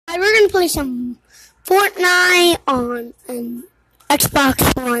play some Fortnite on an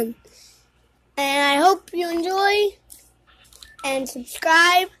Xbox One. And I hope you enjoy and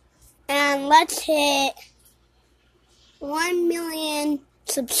subscribe. And let's hit 1 million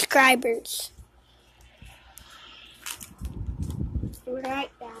subscribers.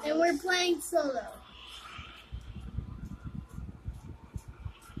 Right now. And we're playing solo.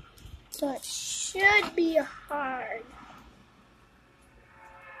 So it should be hard.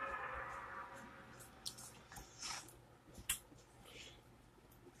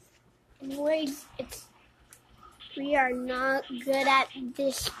 Anyways, we are not good at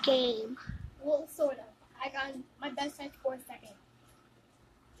this game. Well, sort of. I got my best high score second.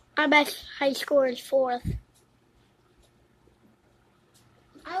 My best high score is 4th.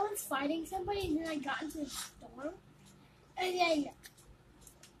 I was fighting somebody and then I got into a storm. And then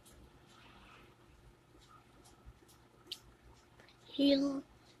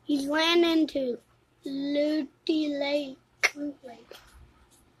He's ran into Loot Lake.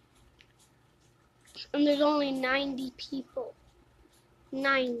 And there's only 90 people.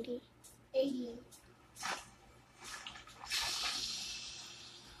 90. 80.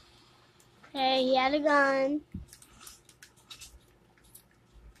 Hey, he had a gun.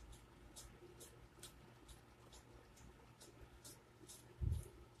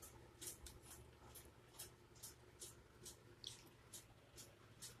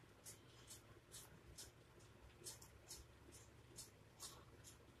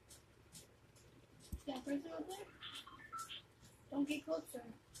 That person up there? Don't get closer.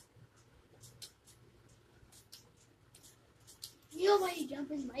 You know when you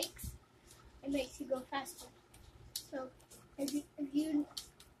jump in lakes, it makes you go faster. So if you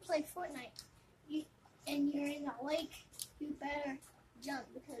play Fortnite and you're in a lake, you better jump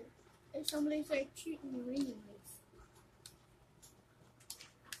because if somebody starts shooting you anyways.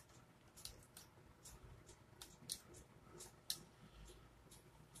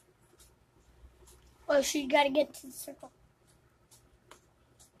 Oh, so you gotta get to the circle.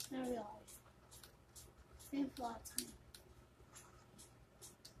 Not really. They have a lot of time.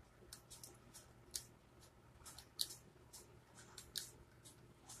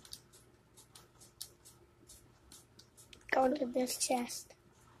 Go into this chest.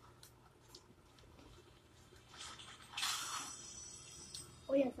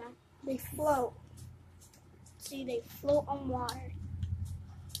 Oh yeah, that. They float. See, they float on water.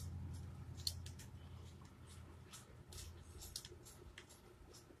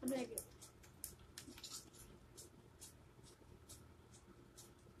 I'm gonna do it.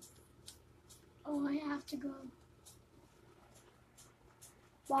 Oh, I have to go.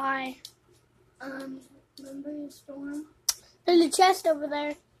 Why? Remember the storm? There's a chest over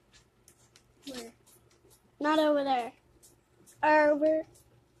there. Where? Not over there. Over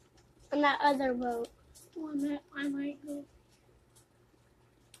on that other boat. One that I might go.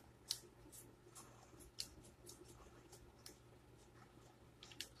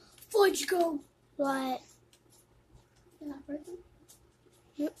 Where'd you go? What? See that person?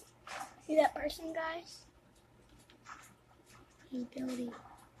 Yep. See that person, guys? He's building.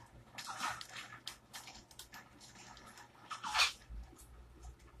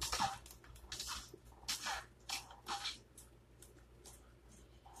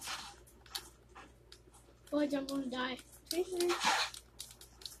 Oh, I'm gonna die.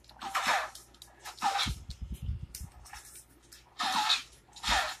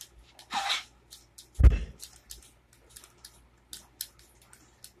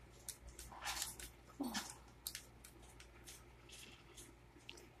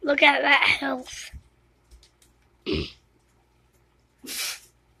 Look at that health.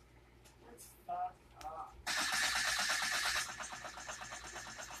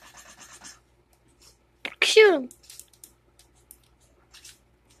 Shoot him.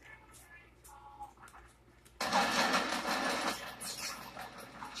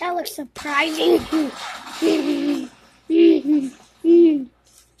 That looks surprising.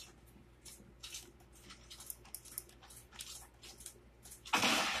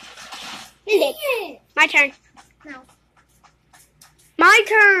 My turn. No. My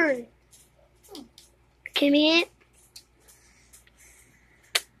turn. Give me it.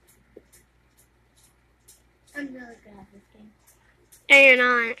 I'm really good at this game. No, you're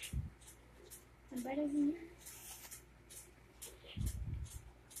not. I'm better than you.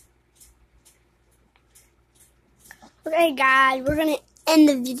 Okay, guys, we're going to end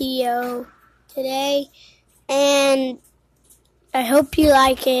the video today. And I hope you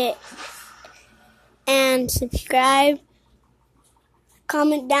like it. And subscribe.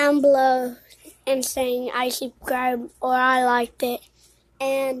 Comment down below and saying I subscribed or I liked it.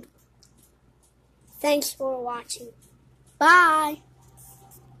 And Thanks for watching. Bye.